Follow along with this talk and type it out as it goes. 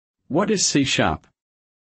What is C#?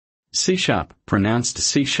 C#, pronounced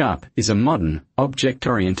C#, is a modern,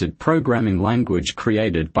 object-oriented programming language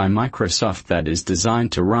created by Microsoft that is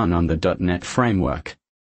designed to run on the .NET framework.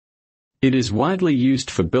 It is widely used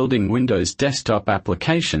for building Windows desktop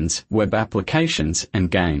applications, web applications, and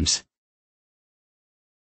games.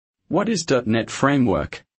 What is .NET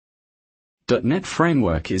Framework? .NET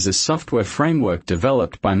Framework is a software framework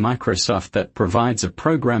developed by Microsoft that provides a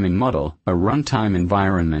programming model, a runtime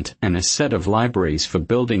environment, and a set of libraries for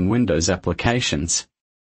building Windows applications.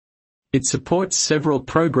 It supports several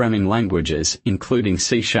programming languages, including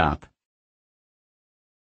C#.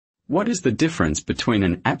 What is the difference between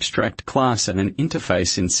an abstract class and an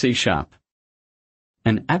interface in C#?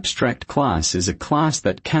 An abstract class is a class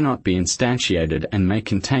that cannot be instantiated and may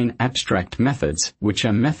contain abstract methods, which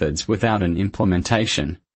are methods without an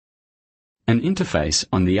implementation. An interface,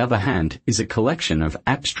 on the other hand, is a collection of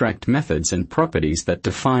abstract methods and properties that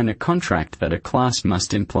define a contract that a class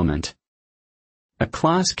must implement. A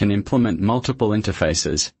class can implement multiple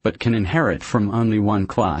interfaces, but can inherit from only one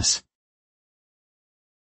class.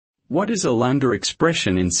 What is a lambda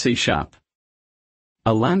expression in C#?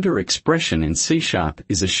 A lambda expression in C#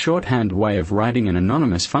 is a shorthand way of writing an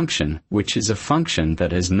anonymous function, which is a function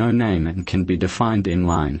that has no name and can be defined in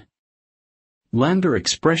line. Lambda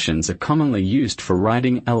expressions are commonly used for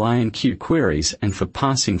writing LINQ queries and for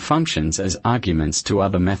passing functions as arguments to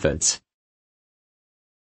other methods.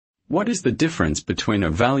 What is the difference between a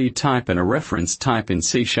value type and a reference type in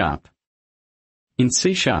C#? In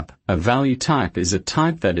C#, a value type is a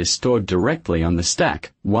type that is stored directly on the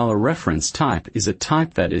stack, while a reference type is a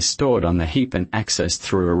type that is stored on the heap and accessed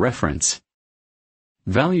through a reference.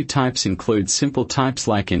 Value types include simple types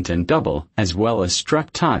like int and double, as well as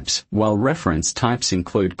struct types, while reference types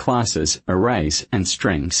include classes, arrays, and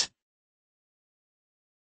strings.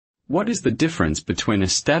 What is the difference between a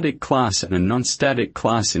static class and a non-static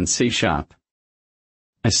class in C#?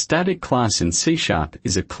 A static class in C#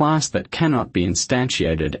 is a class that cannot be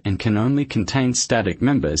instantiated and can only contain static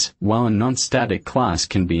members, while a non-static class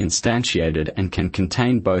can be instantiated and can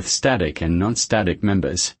contain both static and non-static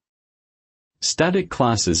members. Static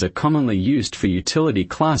classes are commonly used for utility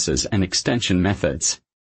classes and extension methods.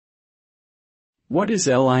 What is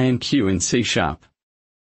LINQ in C#?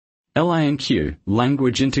 LINQ,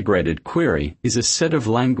 Language Integrated Query, is a set of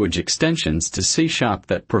language extensions to C#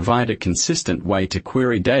 that provide a consistent way to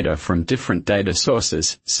query data from different data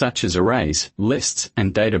sources, such as arrays, lists,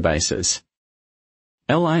 and databases.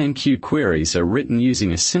 LINQ queries are written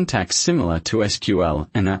using a syntax similar to SQL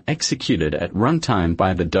and are executed at runtime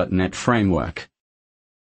by the .NET framework.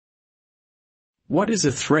 What is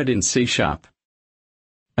a thread in C#?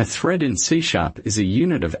 A thread in C# is a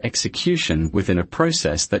unit of execution within a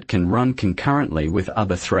process that can run concurrently with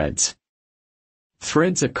other threads.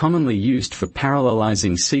 Threads are commonly used for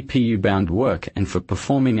parallelizing CPU-bound work and for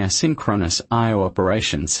performing asynchronous I/O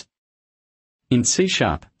operations. In C#,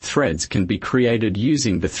 threads can be created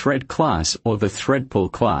using the thread class or the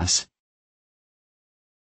threadpool class.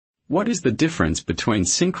 What is the difference between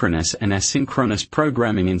synchronous and asynchronous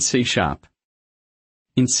programming in C#?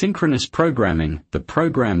 In synchronous programming, the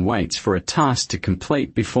program waits for a task to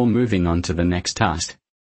complete before moving on to the next task.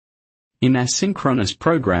 In asynchronous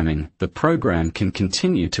programming, the program can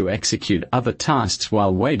continue to execute other tasks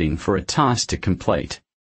while waiting for a task to complete.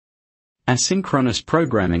 Asynchronous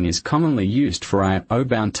programming is commonly used for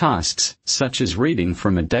I/O-bound tasks, such as reading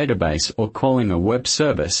from a database or calling a web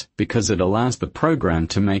service, because it allows the program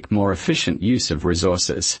to make more efficient use of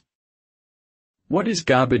resources. What is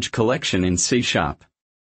garbage collection in C#?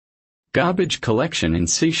 Garbage collection in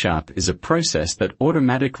C# is a process that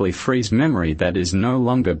automatically frees memory that is no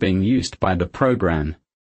longer being used by the program.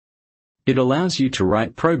 It allows you to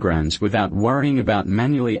write programs without worrying about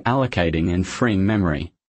manually allocating and freeing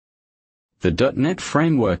memory. The .NET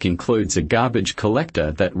framework includes a garbage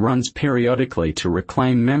collector that runs periodically to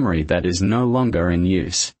reclaim memory that is no longer in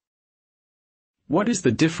use. What is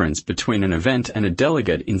the difference between an event and a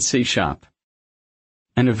delegate in C#?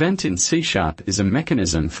 An event in C# is a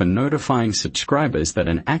mechanism for notifying subscribers that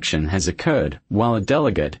an action has occurred, while a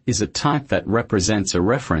delegate is a type that represents a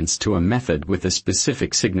reference to a method with a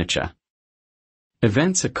specific signature.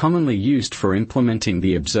 Events are commonly used for implementing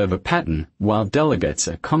the observer pattern, while delegates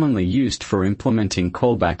are commonly used for implementing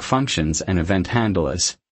callback functions and event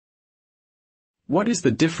handlers. What is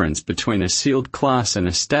the difference between a sealed class and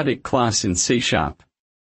a static class in C#?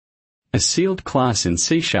 A sealed class in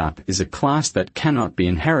C# is a class that cannot be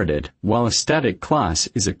inherited, while a static class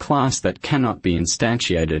is a class that cannot be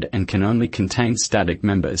instantiated and can only contain static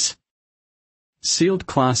members. Sealed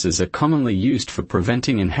classes are commonly used for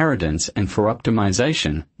preventing inheritance and for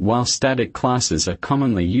optimization, while static classes are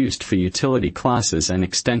commonly used for utility classes and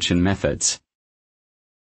extension methods.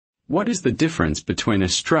 What is the difference between a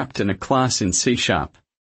struct and a class in C#?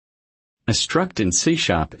 A struct in C#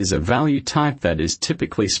 is a value type that is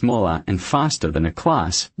typically smaller and faster than a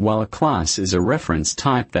class, while a class is a reference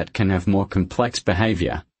type that can have more complex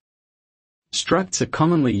behavior. Structs are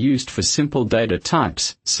commonly used for simple data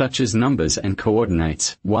types, such as numbers and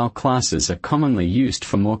coordinates, while classes are commonly used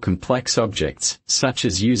for more complex objects, such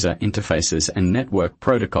as user interfaces and network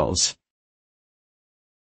protocols.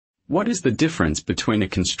 What is the difference between a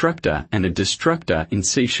constructor and a destructor in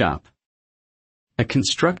C#? A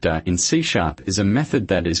constructor in C# is a method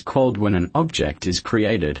that is called when an object is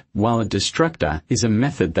created, while a destructor is a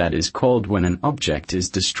method that is called when an object is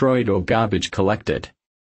destroyed or garbage collected.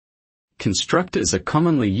 Constructors are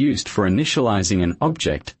commonly used for initializing an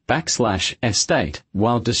object, \state,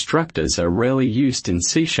 while destructors are rarely used in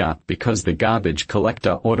C# because the garbage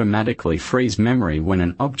collector automatically frees memory when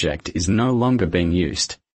an object is no longer being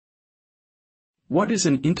used. What is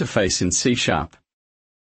an interface in C#?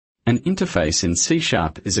 An interface in C#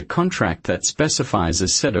 is a contract that specifies a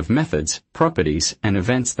set of methods, properties, and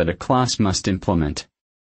events that a class must implement.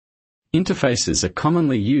 Interfaces are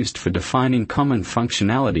commonly used for defining common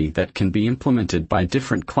functionality that can be implemented by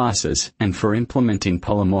different classes and for implementing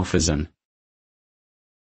polymorphism.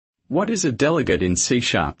 What is a delegate in C#?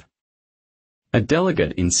 A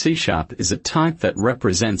delegate in C# is a type that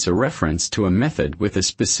represents a reference to a method with a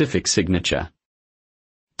specific signature.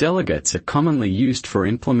 Delegates are commonly used for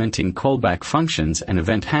implementing callback functions and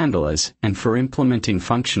event handlers, and for implementing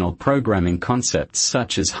functional programming concepts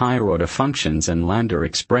such as higher-order functions and lambda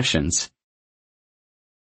expressions.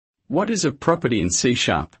 What is a property in C#?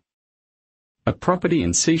 A property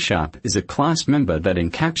in C# is a class member that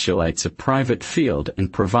encapsulates a private field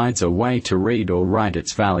and provides a way to read or write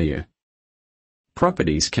its value.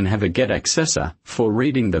 Properties can have a getAccessor for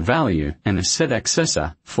reading the value and a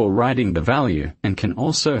setAccessor for writing the value, and can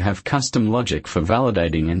also have custom logic for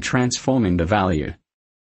validating and transforming the value.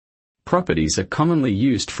 Properties are commonly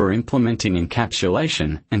used for implementing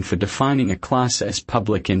encapsulation and for defining a class's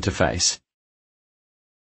public interface.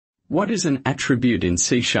 What is an attribute in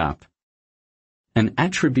C#? An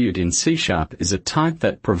attribute in C# is a type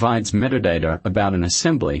that provides metadata about an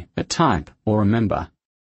assembly, a type, or a member.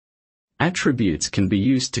 Attributes can be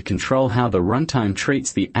used to control how the runtime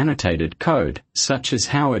treats the annotated code, such as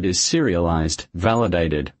how it is serialized,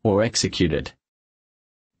 validated, or executed.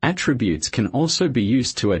 Attributes can also be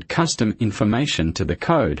used to add custom information to the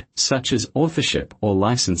code, such as authorship or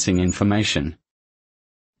licensing information.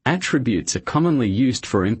 Attributes are commonly used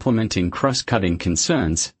for implementing cross-cutting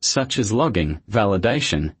concerns, such as logging,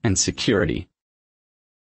 validation, and security.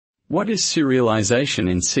 What is serialization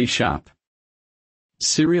in C#?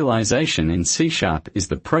 Serialization in C# is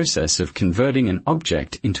the process of converting an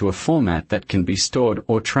object into a format that can be stored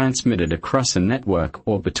or transmitted across a network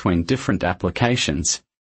or between different applications.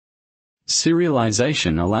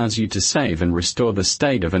 Serialization allows you to save and restore the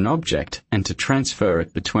state of an object and to transfer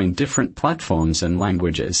it between different platforms and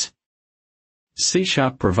languages. C#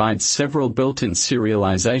 provides several built-in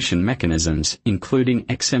serialization mechanisms, including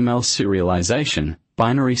XML serialization,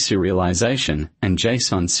 binary serialization, and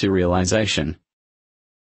JSON serialization.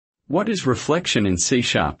 What is reflection in C#?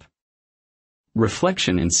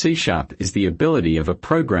 Reflection in C# is the ability of a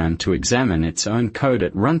program to examine its own code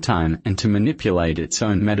at runtime and to manipulate its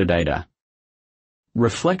own metadata.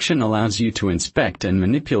 Reflection allows you to inspect and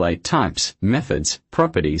manipulate types, methods,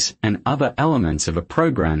 properties, and other elements of a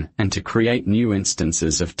program, and to create new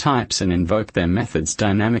instances of types and invoke their methods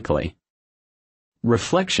dynamically.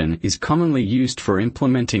 Reflection is commonly used for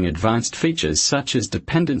implementing advanced features such as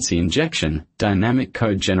dependency injection, dynamic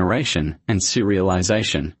code generation, and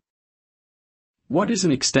serialization. What is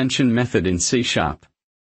an extension method in C#?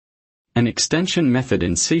 An extension method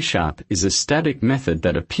in C# is a static method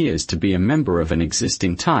that appears to be a member of an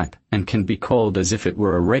existing type, and can be called as if it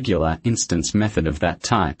were a regular instance method of that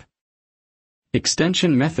type.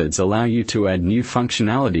 Extension methods allow you to add new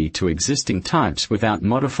functionality to existing types without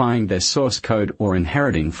modifying their source code or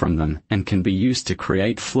inheriting from them, and can be used to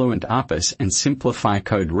create fluent APIs and simplify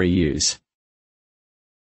code reuse.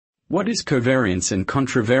 What is covariance and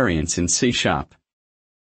contravariance in C#?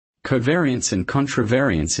 Covariance and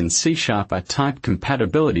contravariance in C# are type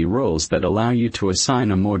compatibility rules that allow you to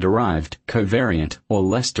assign a more derived, covariant, or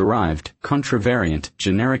less derived, contravariant,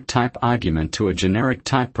 generic type argument to a generic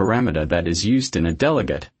type parameter that is used in a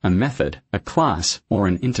delegate, a method, a class, or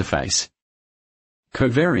an interface.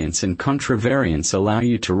 Covariance and contravariance allow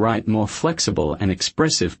you to write more flexible and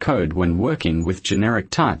expressive code when working with generic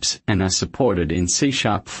types and are supported in C#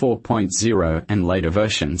 4.0 and later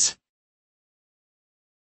versions.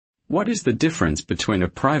 What is the difference between a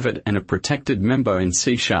private and a protected member in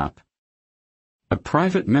C#? A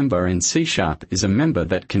private member in C# is a member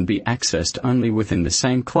that can be accessed only within the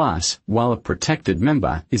same class, while a protected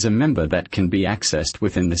member is a member that can be accessed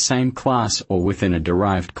within the same class or within a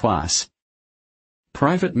derived class.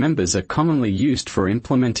 Private members are commonly used for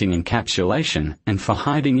implementing encapsulation and for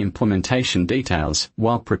hiding implementation details,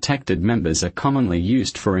 while protected members are commonly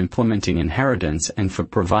used for implementing inheritance and for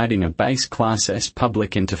providing a base class's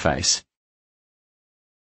public interface.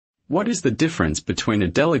 What is the difference between a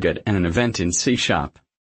delegate and an event in C#?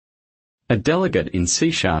 A delegate in C#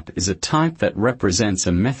 is a type that represents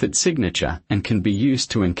a method signature and can be used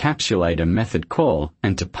to encapsulate a method call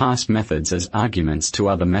and to pass methods as arguments to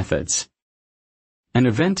other methods. An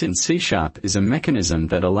event in C# is a mechanism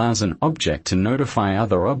that allows an object to notify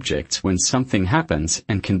other objects when something happens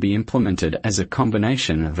and can be implemented as a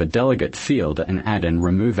combination of a delegate field and add and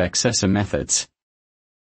remove accessor methods.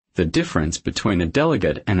 The difference between a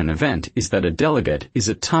delegate and an event is that a delegate is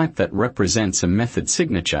a type that represents a method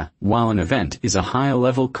signature, while an event is a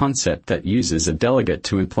higher-level concept that uses a delegate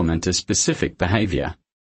to implement a specific behavior.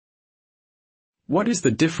 What is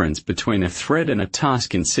the difference between a thread and a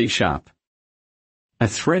task in C#? A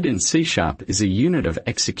thread in C# is a unit of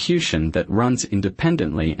execution that runs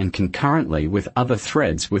independently and concurrently with other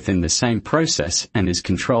threads within the same process and is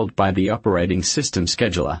controlled by the operating system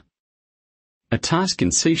scheduler. A task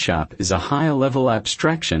in C# is a higher-level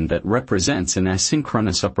abstraction that represents an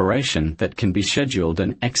asynchronous operation that can be scheduled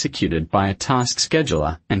and executed by a task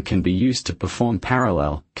scheduler and can be used to perform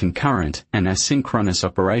parallel, concurrent, and asynchronous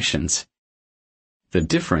operations. The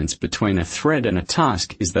difference between a thread and a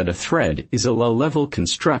task is that a thread is a low-level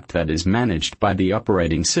construct that is managed by the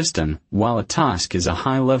operating system, while a task is a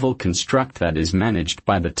high-level construct that is managed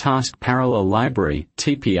by the Task Parallel Library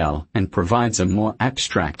 (TPL) and provides a more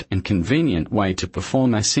abstract and convenient way to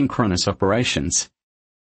perform asynchronous operations.